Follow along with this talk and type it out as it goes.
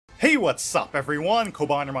Hey, what's up everyone?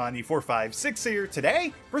 Kobanerman456 here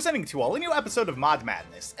today, presenting to all a new episode of Mod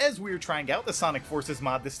Madness, as we're trying out the Sonic Forces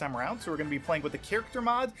mod this time around. So we're going to be playing with the character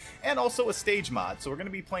mod, and also a stage mod. So we're going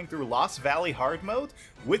to be playing through Lost Valley hard mode,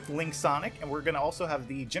 with Link Sonic, and we're going to also have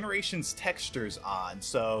the Generations textures on.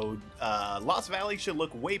 So Lost Valley should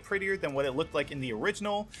look way prettier than what it looked like in the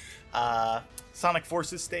original Sonic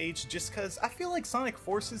Forces stage, just because I feel like Sonic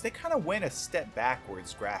Forces, they kind of went a step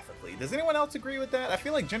backwards graphically. Does anyone else agree with that? I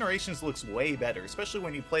feel like Generations looks way better, especially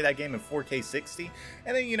when you play that game in 4K 60,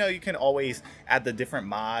 and then, you know, you can always add the different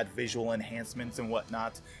mod, visual enhancements and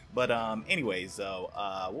whatnot. But anyways, though,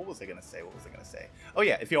 what was I gonna say? Oh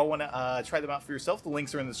yeah, if y'all want to try them out for yourself, the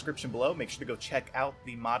links are in the description below. Make sure to go check out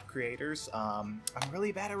the mod creators. I'm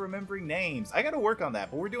really bad at remembering names. I gotta work on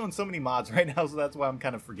that, but we're doing so many mods right now, so that's why I'm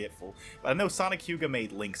kind of forgetful. But I know Sonic Huga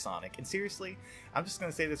made Link Sonic, and seriously, I'm just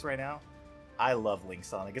gonna say this right now. I love Link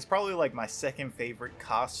Sonic. It's probably like my second favorite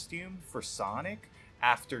costume for Sonic,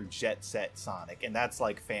 after Jet Set Sonic, and that's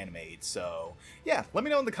like fan made. So yeah, let me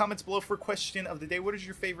know in the comments below for question of the day. What is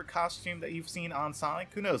your favorite costume that you've seen on Sonic?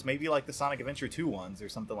 Who knows, maybe like the Sonic Adventure 2 ones or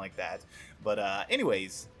something like that. But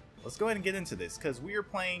anyways, let's go ahead and get into this, because we are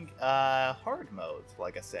playing hard mode,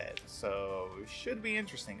 like I said, so it should be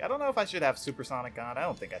interesting. I don't know if I should have Supersonic on. I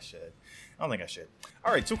don't think I should.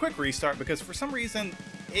 Alright, so quick restart, because for some reason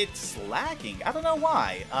it's lagging. I don't know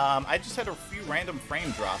why. I just had a few random frame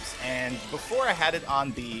drops, and before I had it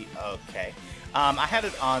on the... I had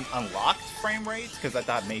it on unlocked frame rates, because I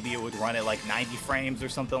thought maybe it would run at like 90 frames or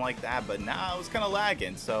something like that, but nah, it was kind of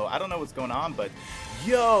lagging, so I don't know what's going on. But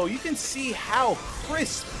yo, you can see how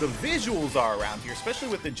crisp the visuals are around here, especially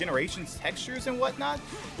with the Generations textures and whatnot.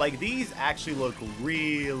 Like, these actually look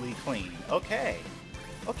really clean. Okay,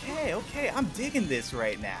 I'm digging this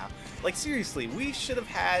right now. Like, seriously, we should have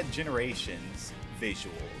had Generations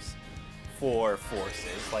visuals for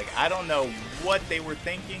Forces. Like, I don't know what they were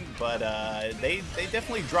thinking, but they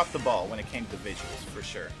definitely dropped the ball when it came to visuals, for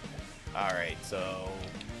sure. Alright, so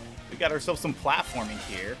we got ourselves some platforming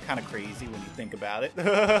here. Kind of crazy when you think about it.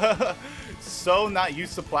 So not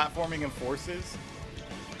used to platforming in Forces.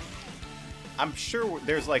 I'm sure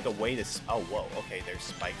there's like a way to... Oh, whoa, okay, there's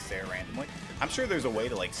spikes there randomly. I'm sure there's a way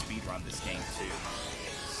to like speedrun this game too.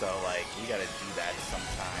 So like, we gotta do that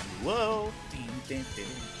sometime. Whoa!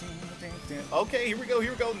 Okay, here we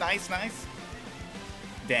go, nice.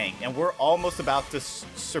 Dang, and we're almost about to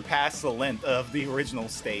surpass the length of the original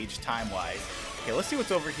stage time-wise. Okay, let's see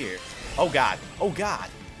what's over here. Oh god,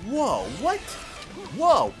 whoa, what?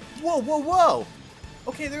 Whoa.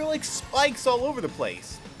 Okay, there are like spikes all over the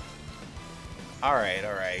place. Alright.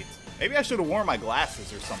 Maybe I should have worn my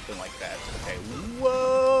glasses or something like that. Okay,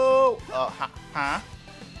 whoa! Huh?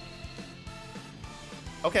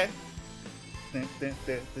 Okay.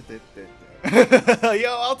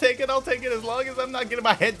 Yo, I'll take it as long as I'm not getting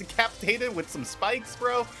my head decapitated with some spikes,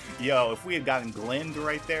 bro. Yo, if we had gotten Glenned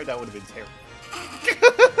right there, that would have been terrible.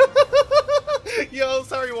 Yo,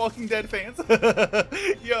 sorry, Walking Dead fans.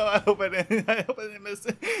 Yo, I hope I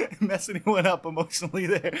didn't mess anyone up emotionally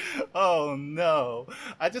there. Oh no,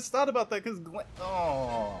 I just thought about that because Glenn.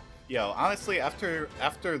 Oh, yo, honestly, after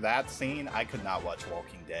that scene, I could not watch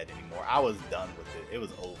Walking Dead anymore. I was done with it. It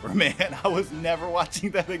was over, man. I was never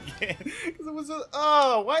watching that again because it was just,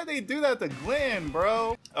 oh, why'd they do that to Glenn,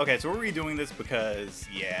 bro? Okay, so we're redoing this because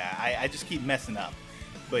yeah, I just keep messing up.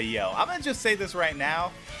 But yo, I'm gonna just say this right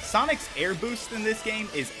now. Sonic's air boost in this game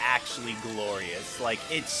is actually glorious. Like,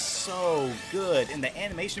 it's so good. And the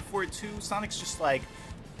animation for it too, Sonic's just like,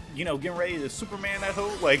 you know, getting ready to Superman that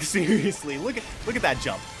hoe. Like, seriously, look at that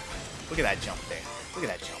jump. Look at that jump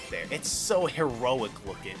there. It's so heroic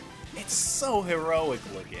looking.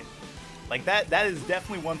 Like, that is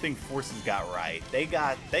definitely one thing Forces got right. They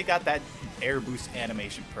got that air boost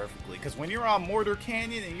animation perfectly. Because when you're on Mortar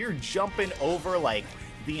Canyon and you're jumping over like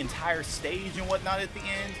the entire stage and whatnot at the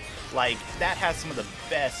end, like, that has some of the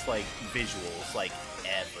best like visuals like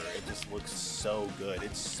ever. It just looks so good.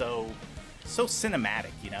 It's so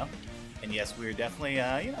cinematic, you know. And yes, we're definitely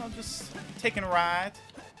you know, just taking a ride.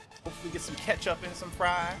 Hopefully get some ketchup and some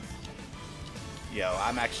fries. Yo,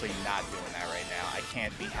 I'm actually not doing that right now. I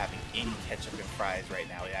can't be having any ketchup and fries right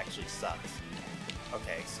now. It actually sucks.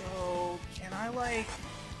 Okay, so can I like...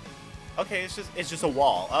 Okay, it's just a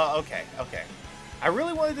wall. Okay. I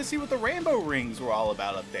really wanted to see what the rainbow rings were all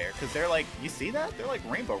about up there, because they're like, you see that? They're like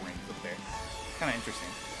rainbow rings up there. Kind of interesting.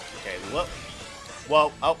 Okay,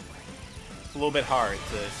 well, oh, it's a little bit hard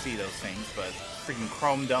to see those things, but freaking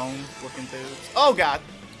chrome dome looking through. Oh god.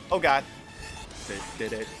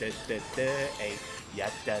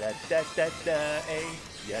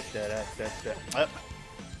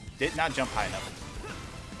 Did not jump high enough.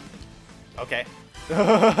 Okay.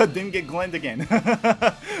 Didn't get glenned again.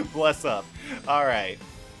 Bless up. Alright.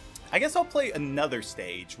 I guess I'll play another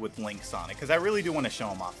stage with Link Sonic, because I really do want to show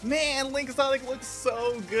him off. Man, Link Sonic looks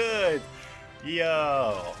so good!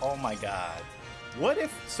 Yo, oh my god. What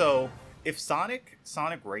if, so, if Sonic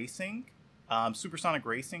Racing, Super Sonic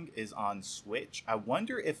Racing is on Switch, I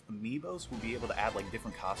wonder if Amiibos will be able to add, like,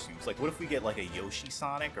 different costumes. Like, what if we get, like, a Yoshi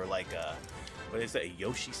Sonic, or, like, a, what is it, a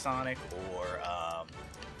Yoshi Sonic, or,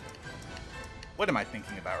 what am I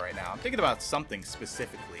thinking about right now? I'm thinking about something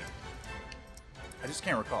specifically. I just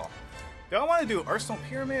can't recall. Do I want to do Arsenal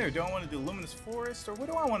Pyramid, or do I want to do Luminous Forest, or what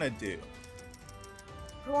do I want to do?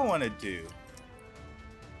 What do I want to do?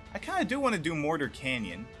 I kind of do want to do Mortar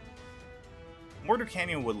Canyon. Mortar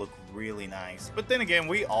Canyon would look really nice, but then again,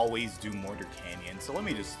 we always do Mortar Canyon, so let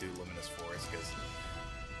me just do Luminous Forest, because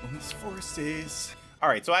Luminous Forest is...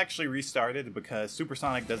 Alright, so I actually restarted because Super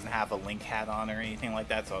Sonic doesn't have a Link hat on or anything like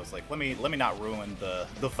that, so I was like, let me not ruin the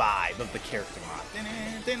vibe of the character mod.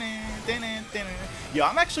 Yo,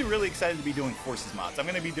 I'm actually really excited to be doing Forces mods. I'm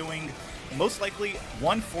going to be doing, most likely,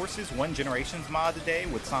 one Forces, one Generations mod a day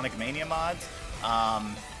with Sonic Mania mods.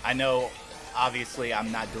 I know, obviously,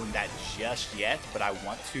 I'm not doing that just yet, but I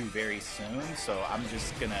want to very soon, so I'm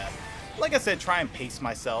just gonna... Like I said, try and pace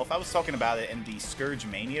myself. I was talking about it in the Scourge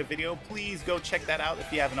Mania video. Please go check that out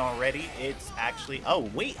if you haven't already. It's actually... Oh,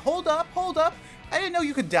 wait, hold up. I didn't know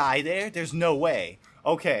you could die there. There's no way.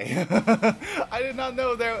 Okay. I did not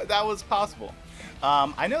know that was possible.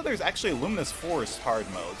 I know there's actually a Luminous Forest hard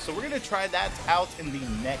mode, so we're going to try that out in the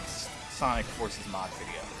next Sonic Forces mod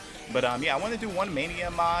video. But yeah, I want to do one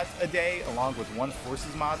Mania mod a day along with one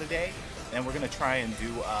Forces mod a day. And we're going to try and do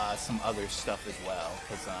some other stuff as well.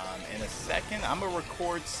 Because in a second, I'm going to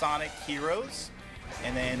record Sonic Heroes.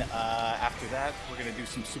 And then after that, we're going to do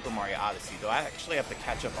some Super Mario Odyssey. Though I actually have to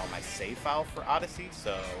catch up on my save file for Odyssey.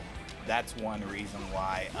 So that's one reason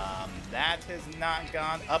why that has not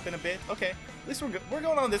gone up in a bit. Okay, at least we're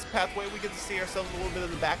going on this pathway. We get to see ourselves a little bit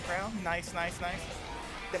of the background. Nice, nice, nice.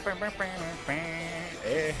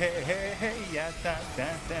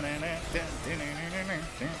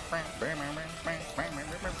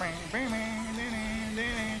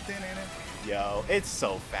 Yo, it's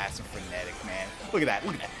so fast and frenetic, man. Look at that.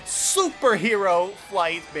 Look at that. Superhero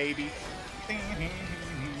flight, baby.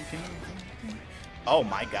 Oh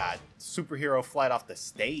my god. Superhero flight off the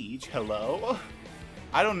stage. Hello?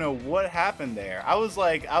 I don't know what happened there. I was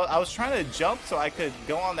like, I was trying to jump so I could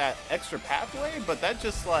go on that extra pathway, but that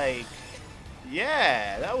just like,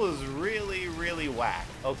 yeah, that was really, really whack.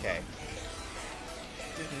 Okay.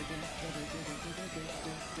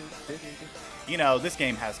 You know, this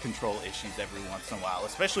game has control issues every once in a while,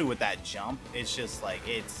 especially with that jump. It's just like,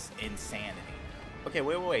 it's insanity. Okay,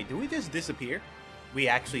 wait. Did we just disappear? We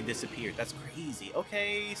actually disappeared. That's crazy.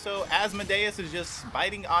 Okay, so Asmodeus is just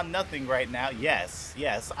biting on nothing right now. Yes,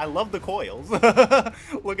 I love the coils. Look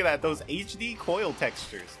at that, those HD coil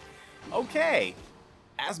textures. Okay,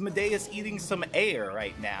 Asmodeus eating some air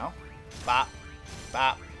right now. Bop,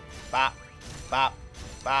 bop, bop, bop,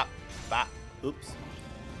 bop, bop. Oops.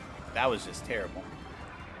 That was just terrible.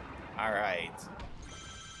 All right.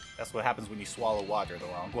 That's what happens when you swallow water the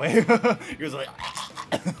wrong way. You're just like...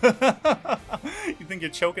 You think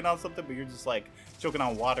you're choking on something, but you're just like choking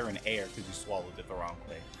on water and air because you swallowed it the wrong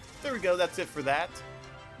way. There we go. That's it for that.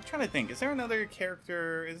 I'm trying to think. Is there another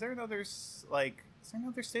character? Is there another, like... Is there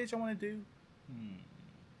another stage I want to do?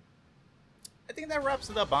 I think that wraps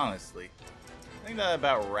it up, honestly. I think that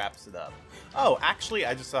about wraps it up. Oh, actually,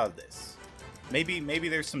 I just saw this. Maybe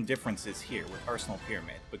there's some differences here with Arsenal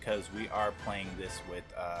Pyramid, because we are playing this with,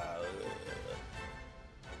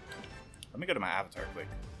 let me go to my avatar quick.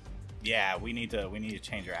 Yeah, we need to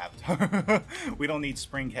change our avatar. We don't need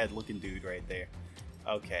Springhead looking dude right there.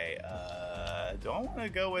 Okay, do I want to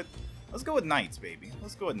go with, let's go with Knights, baby.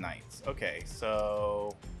 Let's go with Knights. Okay,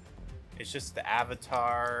 so it's just the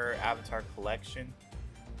avatar collection.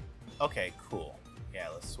 Okay, cool. Yeah,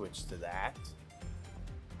 let's switch to that.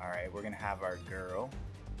 Alright, we're gonna have our girl.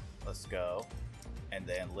 Let's go. And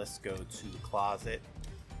then let's go to the closet.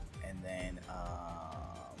 And then,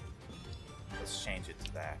 let's change it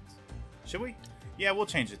to that. Should we? Yeah, we'll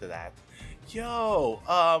change it to that. Yo,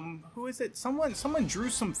 who is it? Someone drew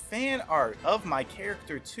some fan art of my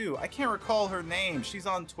character too. I can't recall her name. She's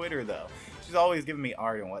on Twitter though. She's always giving me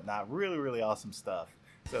art and whatnot. Really, really awesome stuff.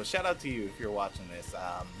 So shout out to you if you're watching this.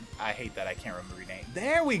 I hate that I can't remember your name.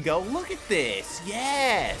 There we go. Look at this.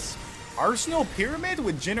 Yes. Arsenal Pyramid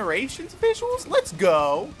with Generations visuals. Let's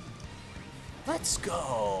go. Let's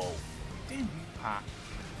go.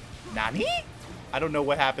 Nani? I don't know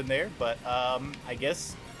what happened there, but I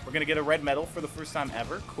guess We're gonna get a red medal for the first time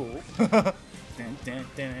ever. Cool.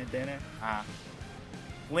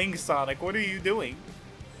 Link Sonic, what are you doing?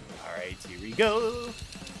 Alright, here we go.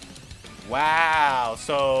 Wow,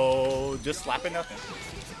 so just slapping nothing.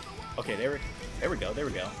 Okay, there we go, there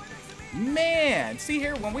we go. Man, see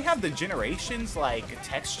here, when we have the generations, like,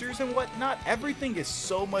 textures and whatnot, everything is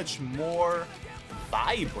so much more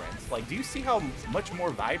vibrant. Like, do you see how much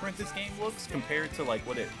more vibrant this game looks compared to, like,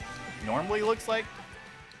 what it normally looks like?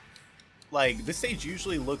 Like, this stage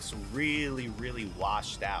usually looks really, really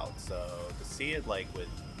washed out, so to see it, like, with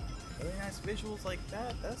really nice visuals like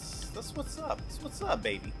that, that's what's up. That's what's up,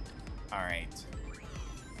 baby. Alright.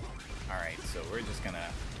 Alright, so we're just gonna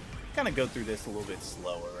kind of go through this a little bit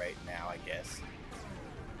slower right now, I guess.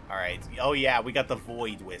 Alright. Oh, yeah, we got the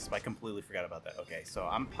Void Wisp. I completely forgot about that. Okay, so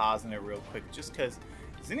I'm pausing it real quick just because...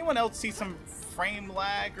 Does anyone else see some frame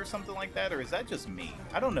lag or something like that? Or is that just me?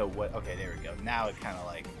 I don't know what... Okay, there we go. Now it kind of,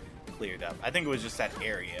 like, cleared up. I think it was just that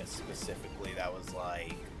area specifically that was,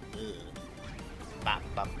 like... Ugh. Ba,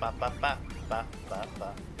 ba, ba, ba, ba, ba, ba,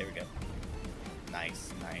 ba. There we go.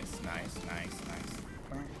 Nice, nice, nice, nice, nice.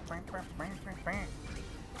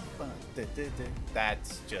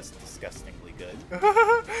 That's just disgustingly good.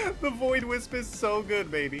 The Void Wisp is so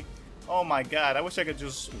good, baby. Oh my god, I wish I could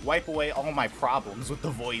just wipe away all my problems with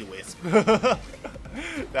the Void Wisp.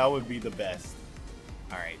 That would be the best.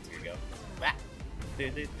 Alright, here we go.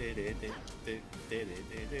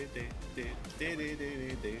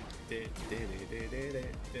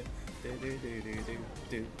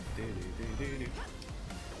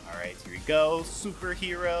 Alright, here we go.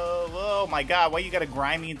 Superhero. Oh my god, why you gotta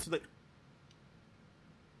grind me into the...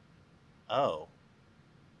 Oh.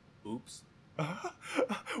 Oops.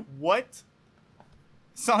 What?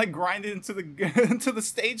 Sonic grinded into the into the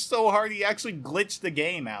stage so hard he actually glitched the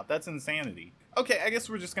game out. That's insanity. Okay, I guess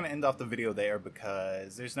we're just going to end off the video there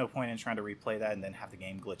because there's no point in trying to replay that and then have the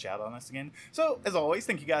game glitch out on us again. So, as always,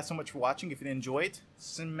 thank you guys so much for watching. If you did enjoy it,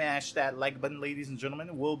 smash that like button, ladies and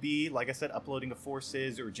gentlemen. We'll be, like I said, uploading a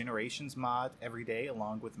Forces or Generations mod every day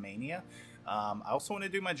along with Mania. I also want to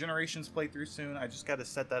do my Generations playthrough soon. I just got to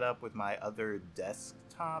set that up with my other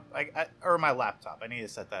desktop, or my laptop. I need to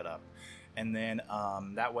set that up. And then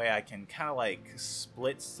that way I can kind of like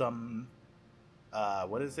split some...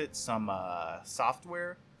 some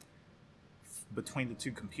software between the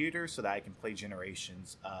two computers so that I can play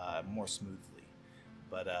Generations more smoothly.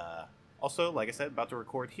 But also, like I said, about to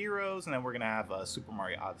record Heroes, and then we're going to have Super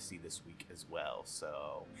Mario Odyssey this week as well.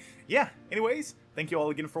 So, yeah. Anyways, thank you all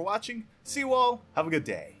again for watching. See you all. Have a good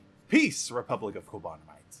day. Peace, Republic of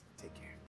Kobanamai.